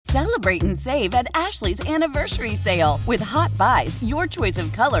Celebrate and save at Ashley's Anniversary Sale. With Hot Buys, your choice of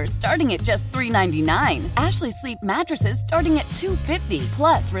colors starting at just $3.99. Ashley Sleep mattresses starting at $2.50.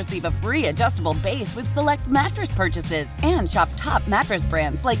 Plus, receive a free adjustable base with select mattress purchases. And shop top mattress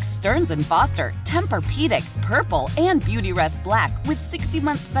brands like Stearns & Foster, Tempur-Pedic, Purple, and Beautyrest Black with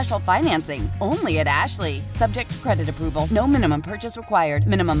 60-month special financing. Only at Ashley. Subject to credit approval. No minimum purchase required.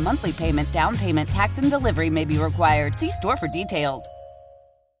 Minimum monthly payment, down payment, tax, and delivery may be required. See store for details.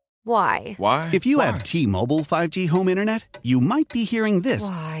 Why? If you have T-Mobile 5G home internet, you might be hearing this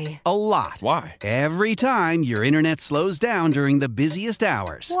a lot. Why? Every time your internet slows down during the busiest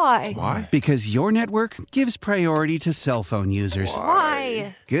hours. Why? Because your network gives priority to cell phone users.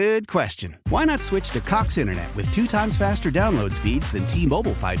 Why? Good question. Why not switch to Cox Internet with 2 times faster download speeds than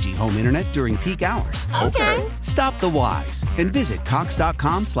T-Mobile 5G home internet during peak hours? Okay. Stop the whys and visit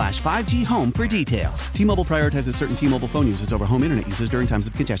cox.com/5G home for details. T-Mobile prioritizes certain T-Mobile phone users over home internet users during times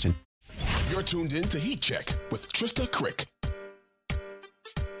of congestion. You're tuned in to Heat Check with Trista Crick.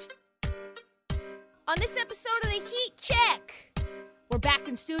 On this episode of the Heat Check, we're back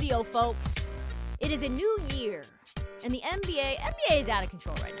in studio, folks. It is a new year, and the NBA is out of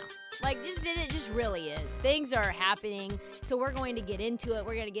control right now. It just really is. Things are happening, so we're going to get into it.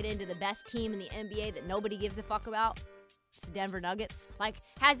 We're going to get into the best team in the NBA that nobody gives a fuck about. It's the Denver Nuggets.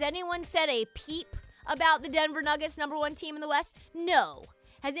 Has anyone said a peep about the Denver Nuggets, number 1 team in the West? No.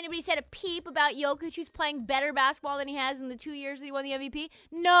 Has anybody said a peep about Jokic, who's playing better basketball than he has in the 2 years that he won the MVP?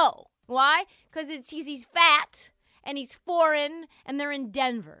 No. Why? Because he's fat, and he's foreign, and they're in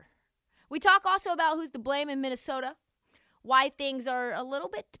Denver. We talk also about who's to blame in Minnesota, why things are a little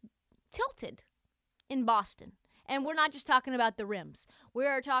bit tilted in Boston. And we're not just talking about the rims.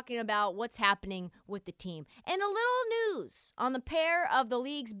 We're talking about what's happening with the team. And a little news on the pair of the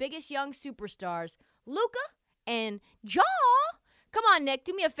league's biggest young superstars, Luka and Ja. Come on, Nick,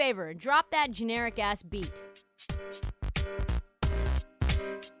 do me a favor and drop that generic-ass beat.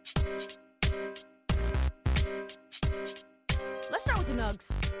 Let's start with the Nugs.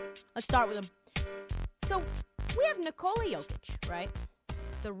 Let's start with them. So, we have Nikola Jokic, right?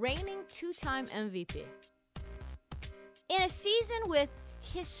 The reigning 2-time MVP. In a season with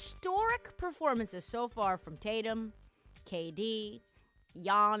historic performances so far from Tatum, KD,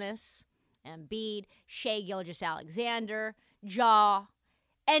 Giannis, Embiid, Shai Gilgeous-Alexander, Ja,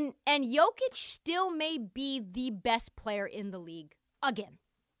 and Jokic still may be the best player in the league again.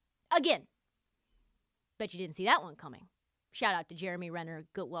 Bet you didn't see that one coming. Shout out to Jeremy Renner.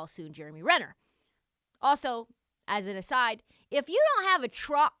 Get well soon, Jeremy Renner. Also, as an aside, if you don't have a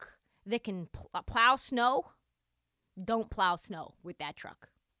truck that can plow snow, don't plow snow with that truck.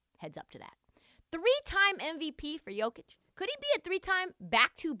 Heads up to that. 3-time MVP for Jokic. Could he be a 3-time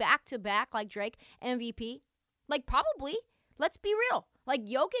back-to-back like Drake MVP? Probably. Let's be real.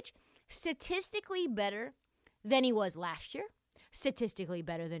 Jokic, statistically better than he was last year. Statistically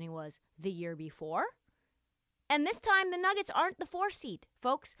better than he was the year before. And this time, the Nuggets aren't the 4 seed,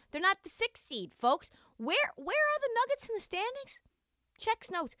 folks. They're not the 6 seed, folks. Where are the Nuggets in the standings? Checks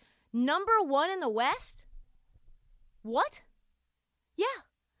notes. Number 1 in the West? What? Yeah.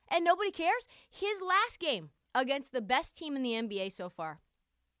 And nobody cares? His last game against the best team in the NBA so far,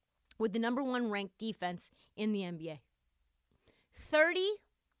 with the number 1 ranked defense in the NBA. 30,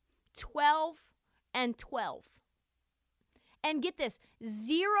 12, and 12. And get this,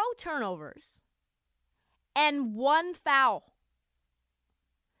 0 turnovers and 1 foul.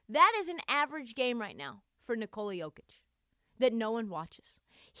 That is an average game right now for Nikola Jokic that no one watches.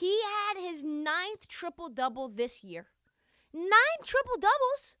 He had his 9th triple-double this year. 9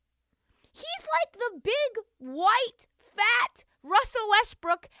 triple-doubles? He's like the big, white, fat Russell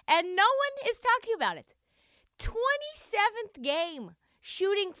Westbrook, and no one is talking about it. 27th game,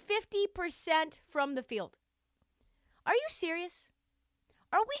 shooting 50% from the field. Are you serious?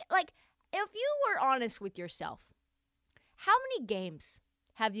 Are we, if you were honest with yourself, how many games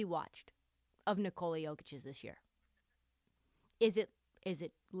have you watched of Nikola Jokic's this year? Is it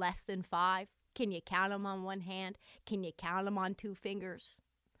less than 5? Can you count them on one hand? Can you count them on 2 fingers?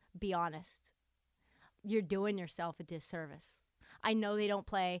 Be honest. You're doing yourself a disservice. I know they don't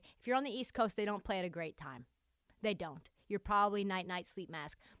play. If you're on the East Coast, they don't play at a great time. They don't. You're probably night sleep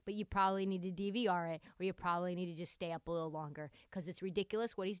mask, but you probably need to DVR it, or you probably need to just stay up a little longer because it's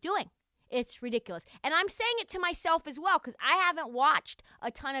ridiculous what he's doing. It's ridiculous. And I'm saying it to myself as well because I haven't watched a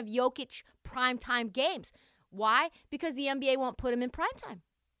ton of Jokic primetime games. Why? Because the NBA won't put him in primetime.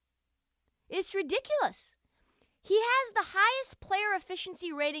 It's ridiculous. He has the highest player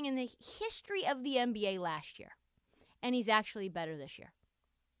efficiency rating in the history of the NBA last year. And he's actually better this year.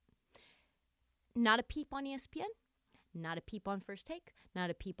 Not a peep on ESPN. Not a peep on First Take, not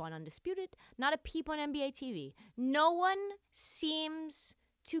a peep on Undisputed, not a peep on NBA TV. No one seems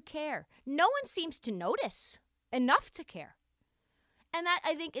to care. No one seems to notice enough to care. And that,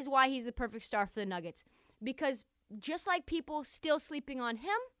 I think, is why he's the perfect star for the Nuggets. Because just like people still sleeping on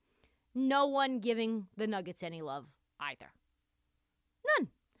him, no one giving the Nuggets any love either. None.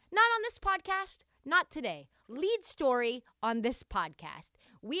 Not on this podcast. Not today. Lead story on this podcast.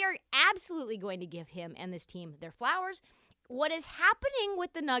 We are absolutely going to give him and this team their flowers. What is happening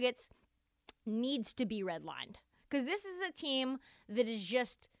with the Nuggets needs to be redlined. Because this is a team that is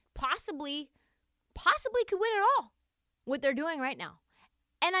just possibly could win it all. What they're doing right now.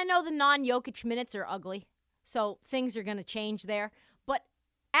 And I know the non-Jokic minutes are ugly. So things are going to change there. But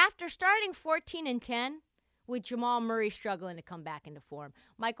after starting 14-10, with Jamal Murray struggling to come back into form,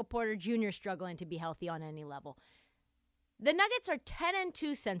 Michael Porter Jr. struggling to be healthy on any level, the Nuggets are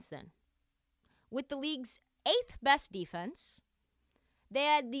 10-2 since then, with the league's 8th best defense. They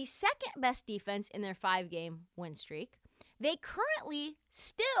had the 2nd best defense in their 5-game win streak. They currently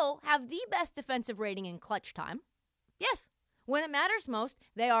still have the best defensive rating in clutch time. Yes, when it matters most,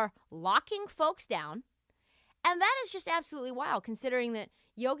 they are locking folks down. And that is just absolutely wild, considering that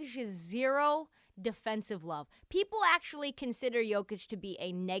Jokic is zero defensive love. People actually consider Jokic to be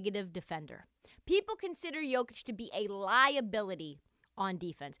a negative defender. People consider Jokic to be a liability on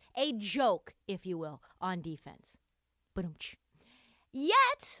defense, a joke, if you will, on defense. Ba-dum-tsh.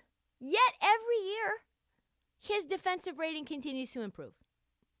 Yet every year, his defensive rating continues to improve.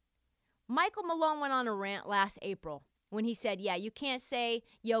 Michael Malone went on a rant last April when he said, yeah, you can't say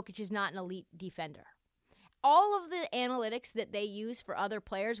Jokic is not an elite defender. All of the analytics that they use for other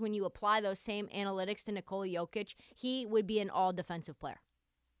players, when you apply those same analytics to Nikola Jokic, he would be an all-defensive player.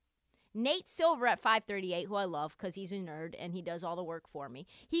 Nate Silver at 538, who I love because he's a nerd and he does all the work for me,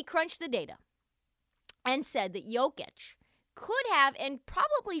 he crunched the data and said that Jokic could have and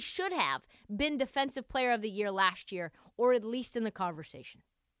probably should have been Defensive Player of the Year last year, or at least in the conversation.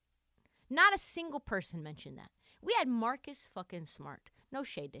 Not a single person mentioned that. We had Marcus fucking Smart. No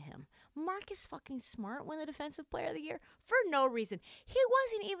shade to him. Marcus fucking Smart won the Defensive Player of the Year for no reason. He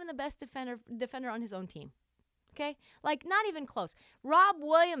wasn't even the best defender on his own team. Okay? Like, not even close. Rob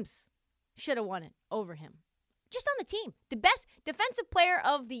Williams should have won it over him. Just on the team. The best Defensive Player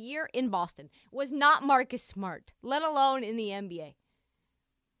of the Year in Boston was not Marcus Smart, let alone in the NBA.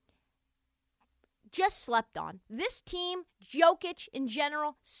 Just slept on. This team, Jokic in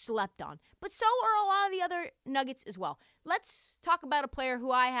general, slept on. But so are a lot of the other Nuggets as well. Let's talk about a player who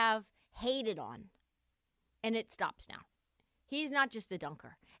I have hated on. And it stops now. He's not just a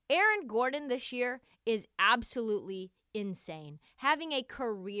dunker. Aaron Gordon this year is absolutely insane. Having a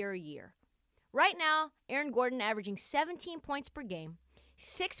career year. Right now, Aaron Gordon averaging 17 points per game,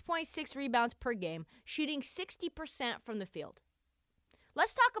 6.6 rebounds per game, shooting 60% from the field.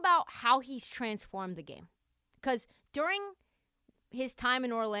 Let's talk about how he's transformed the game. Because during his time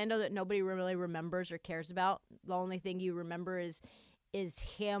in Orlando that nobody really remembers or cares about, the only thing you remember is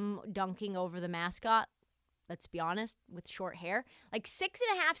him dunking over the mascot, let's be honest, with short hair. Like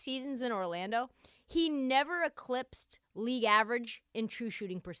 6.5 seasons in Orlando, he never eclipsed league average in true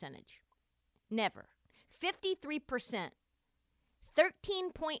shooting percentage. Never. 53%.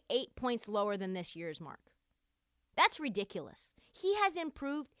 13.8 points lower than this year's mark. That's ridiculous. He has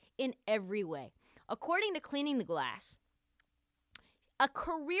improved in every way. According to Cleaning the Glass, a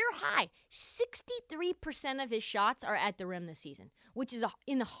career high, 63% of his shots are at the rim this season, which is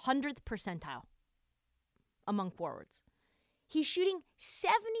in the 100th percentile among forwards. He's shooting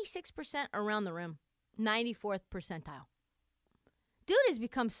 76% around the rim, 94th percentile. Dude has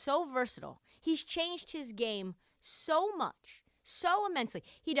become so versatile. He's changed his game so much. So immensely.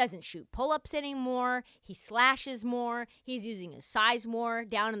 He doesn't shoot pull-ups anymore. He slashes more. He's using his size more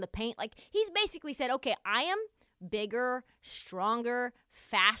down in the paint. Like, he's basically said, okay, I am bigger, stronger,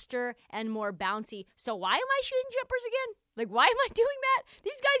 faster, and more bouncy. So why am I shooting jumpers again? Like, why am I doing that?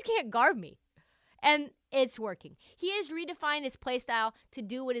 These guys can't guard me. And it's working. He has redefined his play style to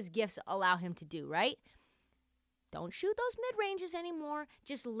do what his gifts allow him to do, right? Don't shoot those mid-ranges anymore.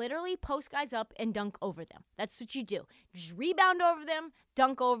 Just literally post guys up and dunk over them. That's what you do. Just rebound over them,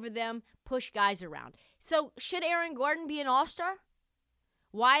 dunk over them, push guys around. So should Aaron Gordon be an all-star?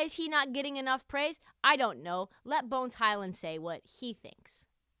 Why is he not getting enough praise? I don't know. Let Bones Highland say what he thinks.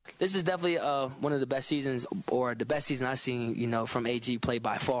 This is definitely one of the best seasons, or the best season I've seen, from AG play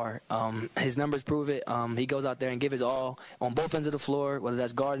by far. His numbers prove it. He goes out there and give his all on both ends of the floor, whether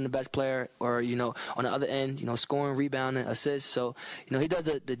that's guarding the best player or, on the other end, scoring, rebounding, assists. So, he does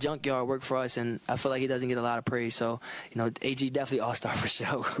the junkyard work for us, and I feel like he doesn't get a lot of praise. So, AG definitely all-star for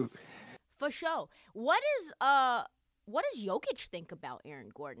sure. For sure. What is what does Jokic think about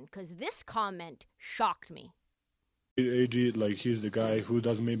Aaron Gordon? Because this comment shocked me. AG, he's the guy who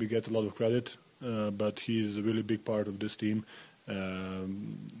doesn't maybe get a lot of credit, but he's a really big part of this team. I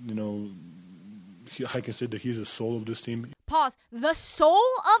can say that he's the soul of this team. Pause. The soul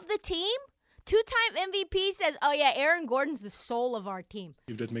of the team? Two-time MVP says, oh yeah, Aaron Gordon's the soul of our team.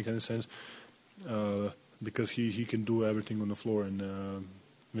 If that makes any sense, because he can do everything on the floor, and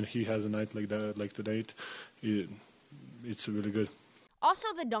when he has a night like that, like tonight, it's really good. Also,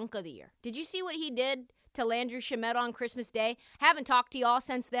 the dunk of the year. Did you see what he did to Landry Shamet on Christmas Day? Haven't talked to y'all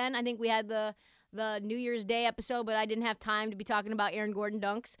since then. I think we had the New Year's Day episode, but I didn't have time to be talking about Aaron Gordon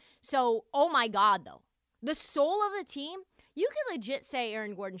dunks. So, oh my God, though. The soul of the team, you could legit say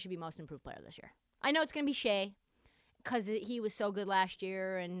Aaron Gordon should be most improved player this year. I know it's going to be Shea because he was so good last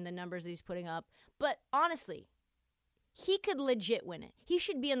year and the numbers he's putting up. But honestly, he could legit win it. He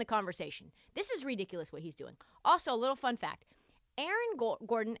should be in the conversation. This is ridiculous what he's doing. Also, a little fun fact. Aaron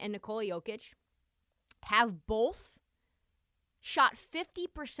Gordon and Nikola Jokic have both shot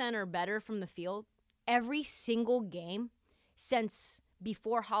 50% or better from the field every single game since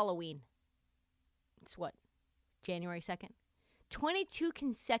before Halloween. It's what? January 2nd? 22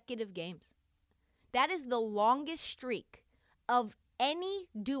 consecutive games. That is the longest streak of any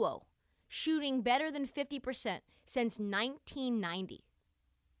duo shooting better than 50% since 1990.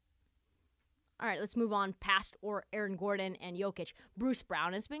 All right, let's move on past Aaron Gordon and Jokic. Bruce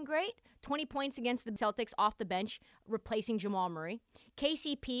Brown has been great. 20 points against the Celtics off the bench, replacing Jamal Murray.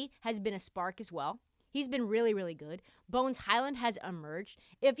 KCP has been a spark as well. He's been really, really good. Bones Highland has emerged.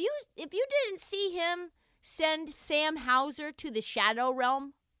 If you didn't see him send Sam Hauser to the Shadow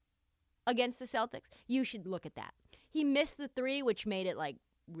Realm against the Celtics, you should look at that. He missed the three, which made it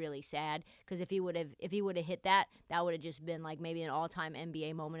really sad, because if he would have hit that would have just been maybe an all-time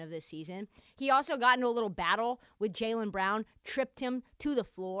NBA moment of this season. He also got into a little battle with Jaylen Brown, tripped him to the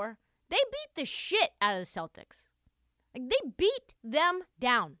floor. They beat the shit out of the Celtics. They beat them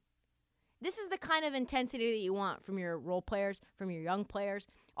down. This is the kind of intensity that you want from your role players, from your young players.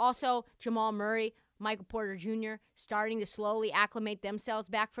 Also, Jamal Murray, Michael Porter Jr. starting to slowly acclimate themselves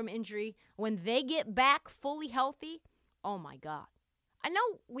back from injury. When they get back fully healthy, oh my God. I know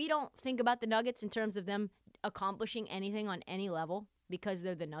we don't think about the Nuggets in terms of them accomplishing anything on any level because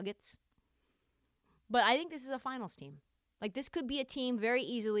they're the Nuggets. But I think this is a finals team. This could be a team very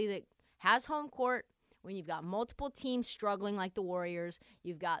easily that has home court when you've got multiple teams struggling like the Warriors.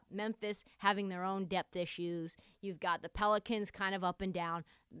 You've got Memphis having their own depth issues. You've got the Pelicans kind of up and down.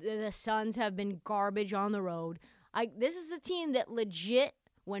 The Suns have been garbage on the road. This is a team that legit,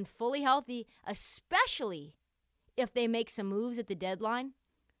 when fully healthy, especially if they make some moves at the deadline,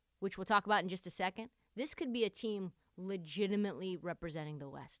 which we'll talk about in just a second, this could be a team legitimately representing the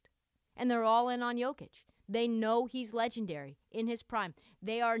West. And they're all in on Jokic. They know he's legendary in his prime.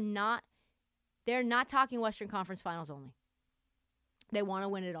 They're not talking Western Conference Finals only. They want to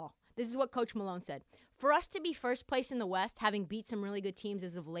win it all. This is what Coach Malone said. For us to be first place in the West, having beat some really good teams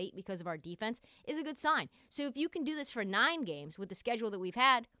as of late because of our defense, is a good sign. So if you can do this for 9 games with the schedule that we've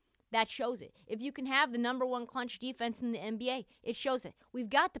had, that shows it. If you can have the number one clutch defense in the NBA, it shows it. We've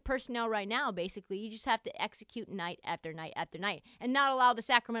got the personnel right now, basically. You just have to execute night after night after night and not allow the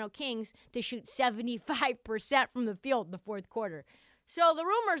Sacramento Kings to shoot 75% from the field in the fourth quarter. So the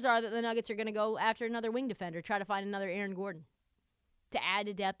rumors are that the Nuggets are going to go after another wing defender, try to find another Aaron Gordon to add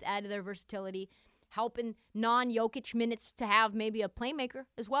to depth, add to their versatility, helping non-Jokic minutes to have maybe a playmaker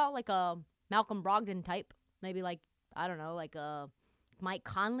as well, like a Malcolm Brogdon type, maybe like a Mike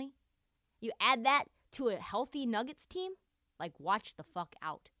Conley. You add that to a healthy Nuggets team, watch the fuck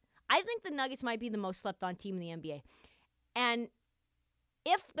out. I think the Nuggets might be the most slept-on team in the NBA. And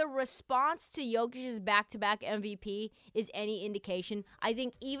if the response to Jokic's back-to-back MVP is any indication, I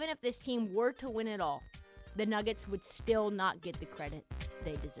think even if this team were to win it all, the Nuggets would still not get the credit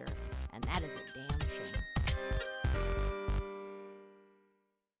they deserve. And that is a damn shame.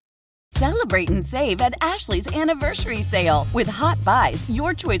 Celebrate and save at Ashley's Anniversary Sale. With Hot Buys,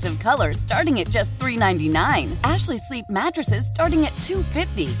 your choice of colors starting at just $3.99. Ashley Sleep mattresses starting at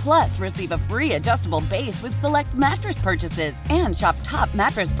 $2.50. Plus, receive a free adjustable base with select mattress purchases. And shop top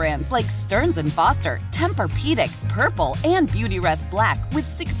mattress brands like Stearns & Foster, Tempur-Pedic, Purple, and Beautyrest Black with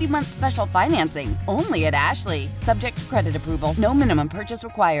 60-month special financing. Only at Ashley. Subject to credit approval. No minimum purchase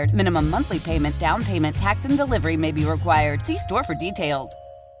required. Minimum monthly payment, down payment, tax, and delivery may be required. See store for details.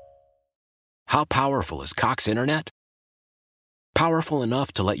 How powerful is Cox Internet? Powerful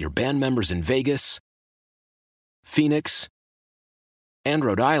enough to let your band members in Vegas, Phoenix, and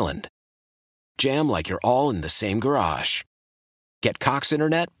Rhode Island jam like you're all in the same garage. Get Cox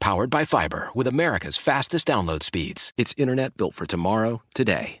Internet powered by fiber with America's fastest download speeds. It's internet built for tomorrow,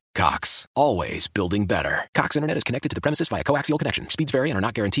 today. Cox, always building better. Cox Internet is connected to the premises via coaxial connection. Speeds vary and are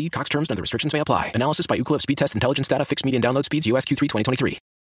not guaranteed. Cox terms and other restrictions may apply. Analysis by Ookla Speed Test Intelligence Data. Fixed median download speeds. US Q3 2023.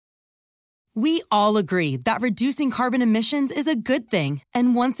 We all agree that reducing carbon emissions is a good thing.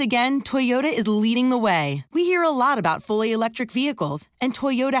 And once again, Toyota is leading the way. We hear a lot about fully electric vehicles, and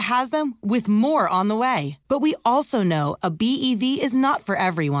Toyota has them with more on the way. But we also know a BEV is not for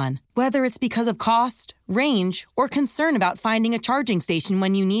everyone, whether it's because of cost, range, or concern about finding a charging station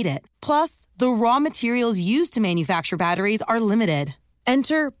when you need it. Plus, the raw materials used to manufacture batteries are limited.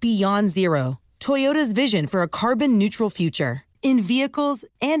 Enter Beyond Zero, Toyota's vision for a carbon-neutral future. In vehicles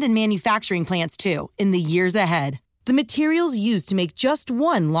and in manufacturing plants, too, in the years ahead. The materials used to make just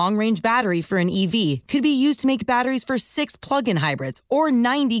one long-range battery for an EV could be used to make batteries for 6 plug-in hybrids or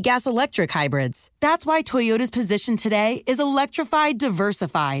 90 gas-electric hybrids. That's why Toyota's position today is electrified,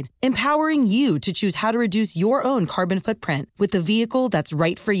 diversified, empowering you to choose how to reduce your own carbon footprint with the vehicle that's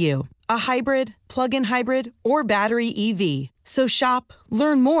right for you. A hybrid, plug-in hybrid, or battery EV. So shop,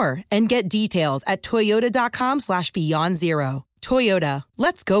 learn more, and get details at toyota.com/beyondzero. Toyota,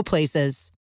 let's go places.